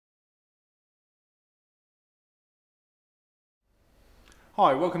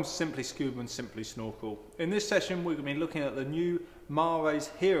Hi, welcome to Simply Scuba and Simply Snorkel. In this session we're going to be looking at the new Mares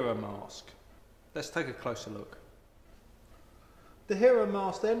Hera Mask. Let's take a closer look. The Hera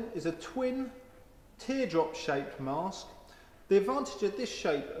Mask then is a twin teardrop shaped mask. The advantage of this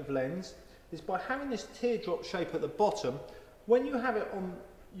shape of lens is by having this teardrop shape at the bottom, when you have it on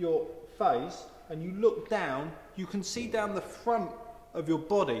your face and you look down, you can see down the front of your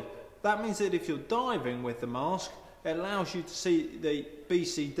body. That means that if you're diving with the mask, it allows you to see the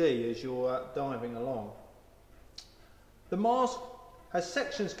BCD as you're diving along. The mask has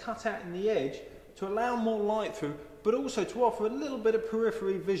sections cut out in the edge to allow more light through, but also to offer a little bit of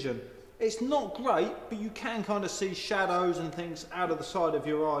periphery vision. It's not great, but you can kind of see shadows and things out of the side of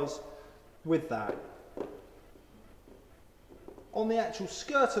your eyes with that. On the actual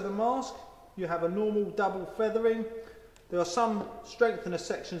skirt of the mask, you have a normal double feathering. There are some strengthener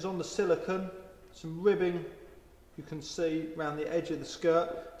sections on the silicone, some ribbing you can see around the edge of the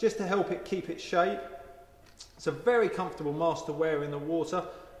skirt, just to help it keep its shape. It's a very comfortable mask to wear in the water,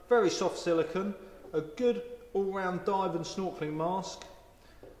 very soft silicone, a good all-round dive and snorkeling mask.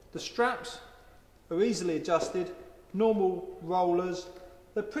 The straps are easily adjusted, normal rollers.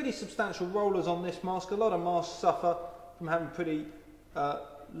 They're pretty substantial rollers on this mask. A lot of masks suffer from having pretty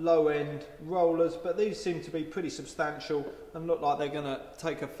low-end rollers, but these seem to be pretty substantial and look like they're going to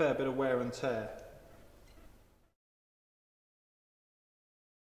take a fair bit of wear and tear.